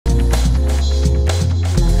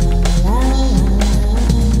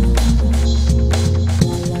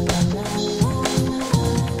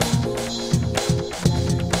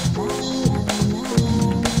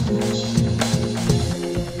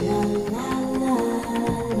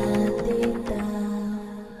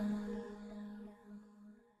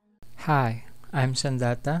Hi, I'm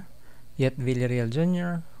Sandata, yet Villarreal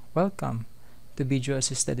Jr. Welcome to Video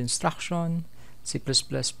Assisted Instruction C++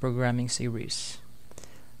 Programming Series.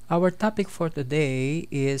 Our topic for today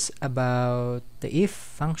is about the if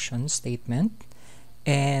function statement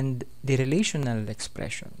and the relational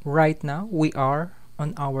expression. Right now, we are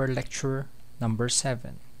on our lecture number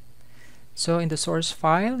 7. So in the source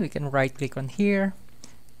file, we can right click on here,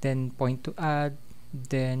 then point to add,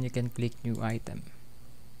 then you can click new item.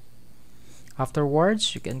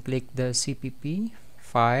 Afterwards, you can click the CPP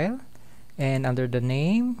file, and under the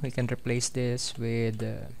name, we can replace this with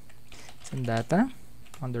Sandata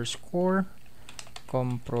underscore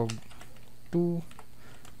comprog2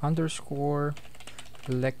 underscore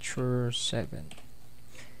lecture 7,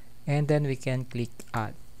 and then we can click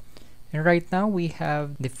add. And right now we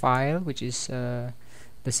have the file, which is the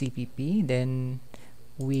CPP. Then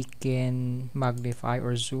we can magnify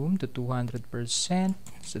or zoom to 200%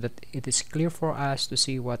 so that it is clear for us to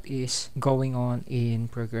see what is going on in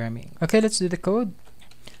programming. Okay, let's do the code.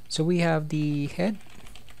 So we have the head,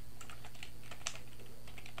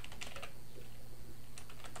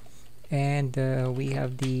 and we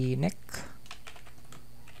have the neck,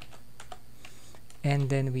 and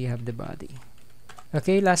then we have the body.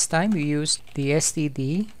 Okay, last time we used the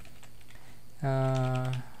std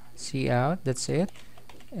cout, that's it,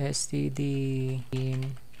 std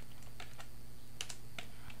in,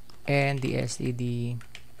 and the std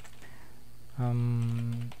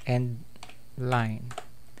end line.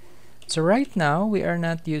 So right now we are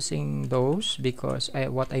not using those because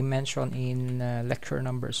what I mentioned in lecture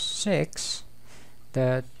number 6,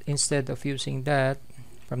 that instead of using that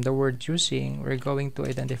from the word using, we're going to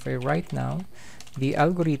identify right now the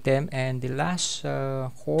algorithm and the last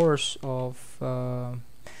course of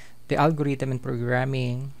the algorithm in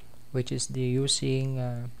programming, which is the using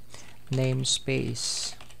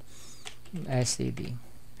namespace std.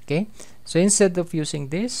 Okay, so instead of using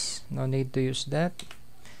this, no need to use that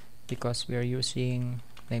because we are using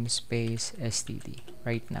namespace std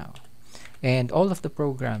right now and all of the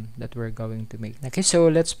program that we're going to make. Okay, so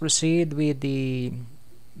let's proceed with the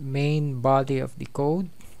main body of the code.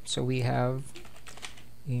 So we have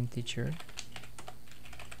integer,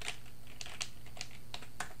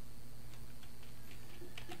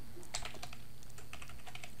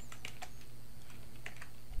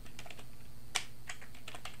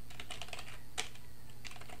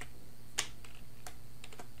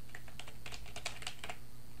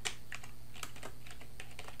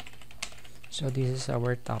 so this is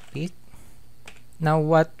our topic. Now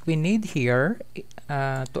what we need here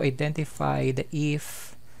to identify the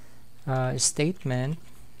if statement,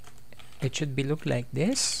 it should be look like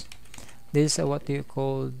this. This is what you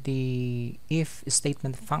call the if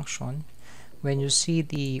statement function. When you see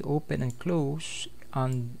the open and close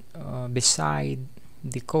on beside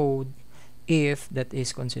the code, if that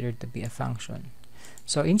is considered to be a function.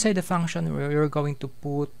 So inside the function, we're going to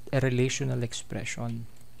put a relational expression.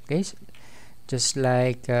 Okay, just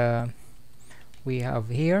like we have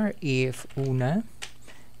here, if una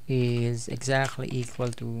is exactly equal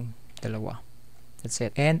to dalawa. That's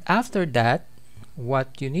it. And after that,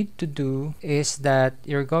 what you need to do is that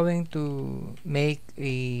you're going to make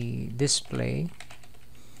a display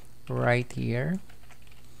right here.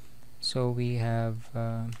 So we have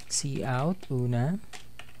cout una,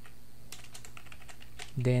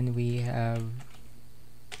 then we have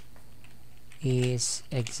is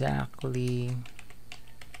exactly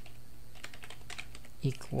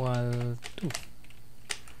equal to.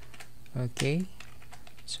 Okay,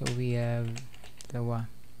 so we have dalawa,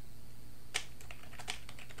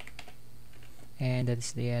 and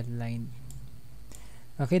that's the headline.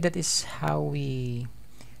 Okay, that is how we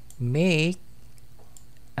make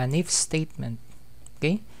an if statement.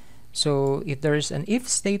 Okay, so if there is an if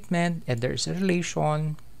statement and there is a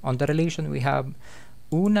relation, on the relation we have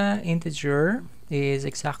una integer is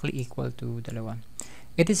exactly equal to dalawa.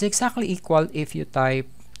 It is exactly equal if you type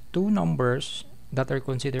two numbers that are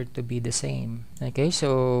considered to be the same. Okay,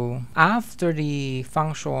 so after the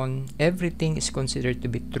function, everything is considered to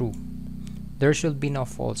be true. There should be no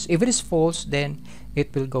false. If it is false, then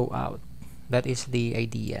it will go out. That is the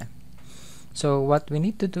idea. So what we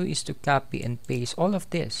need to do is to copy and paste all of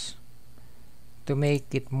this to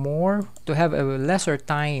make it more, to have a lesser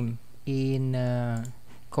time in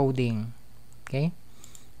coding. Okay,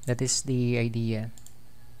 that is the idea.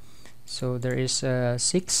 So there is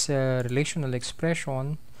 6 relational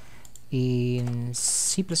expression in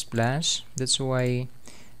C++. That's why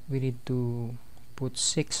we need to put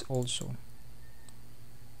 6 also.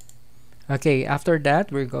 Okay, after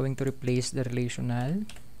that we're going to replace the relational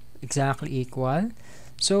exactly equal.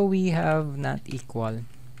 So we have not equal,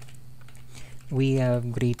 we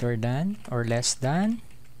have greater than or less than,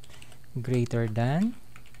 greater than,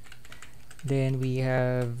 then we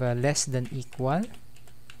have less than equal,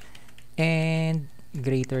 and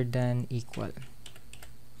greater than equal.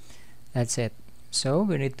 That's it. So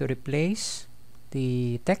we need to replace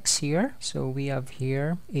the text here. So we have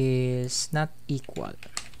here is not equal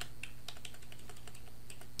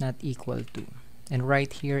to, and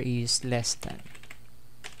right here is less than.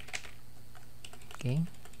 Okay,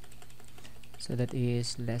 so that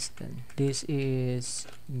is less than. This is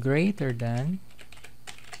greater than.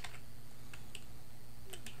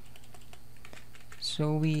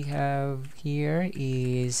 So we have here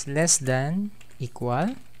is less than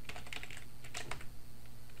equal,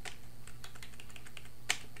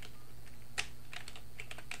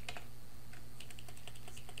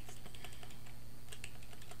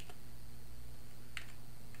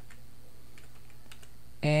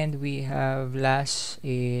 and we have last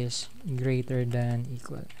is greater than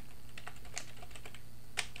equal.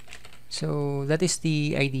 So that is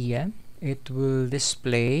the idea. It will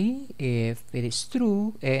display if it is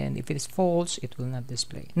true, and if it is false, it will not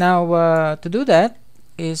display. Now to do that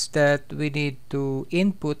is that we need to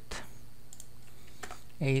input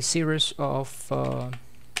a series of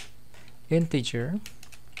integer.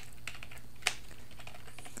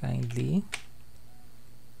 Kindly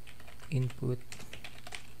input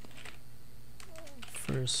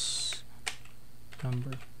first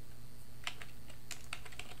number.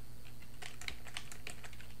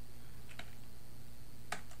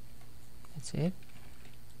 That's it.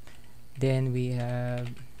 Then we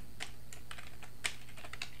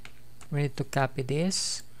need to copy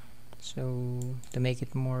this, so to make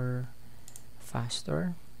it more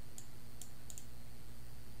faster.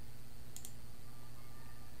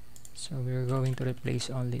 So we're going to replace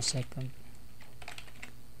only second.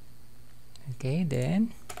 Okay,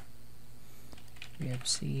 then we have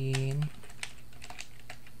seen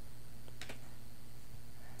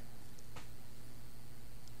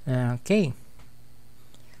okay,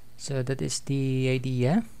 so that is the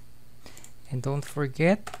idea, and don't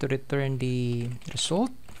forget to return the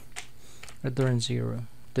result, return 0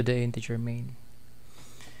 to the integer main.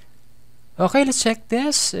 Okay, let's check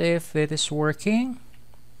this if it is working.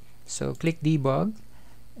 So click debug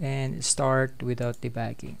and start without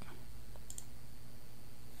debugging.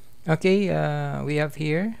 Okay, we have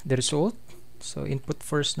here the result. So input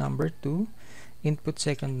first number 2, input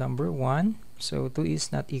second number 1. So 2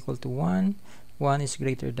 is not equal to 1, 1 is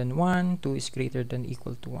greater than 1, 2 is greater than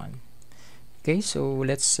equal to 1. Okay, so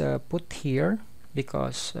let's put here,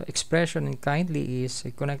 because expression and kindly is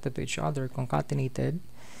connected to each other, concatenated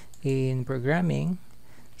in programming.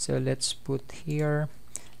 So let's put here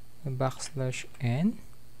a \n,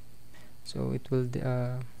 so it will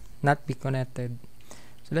not be connected.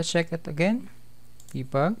 So let's check it again.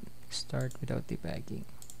 Debug, start without debugging.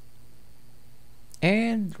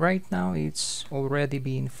 And right now it's already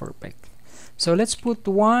been perfect. So let's put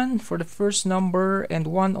 1 for the first number and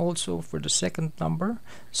 1 also for the second number.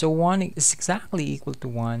 So 1 is exactly equal to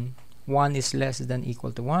 1, 1 is less than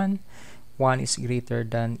equal to 1, 1 is greater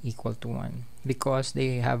than equal to 1. Because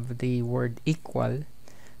they have the word equal,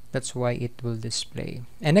 that's why it will display.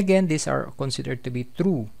 And again, these are considered to be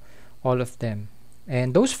true, all of them.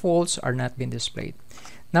 And those false are not being displayed.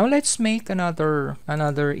 Now let's make another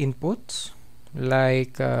input,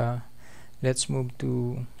 like let's move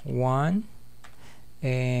to 1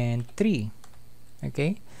 and 3.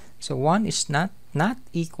 Okay, so 1 is not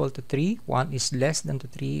equal to 3, 1 is less than to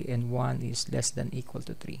 3, and 1 is less than equal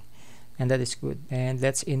to 3, and that is good. And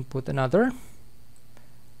let's input another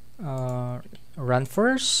run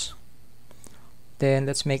first. Then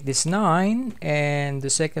let's make this 9, and the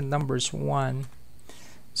second number is 1.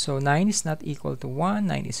 So 9 is not equal to 1,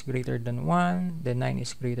 9 is greater than 1, then 9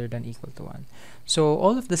 is greater than equal to 1. So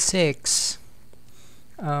all of the 6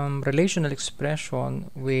 relational expression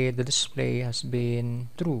with the display has been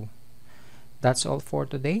true. That's all for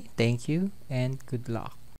today. Thank you and good luck.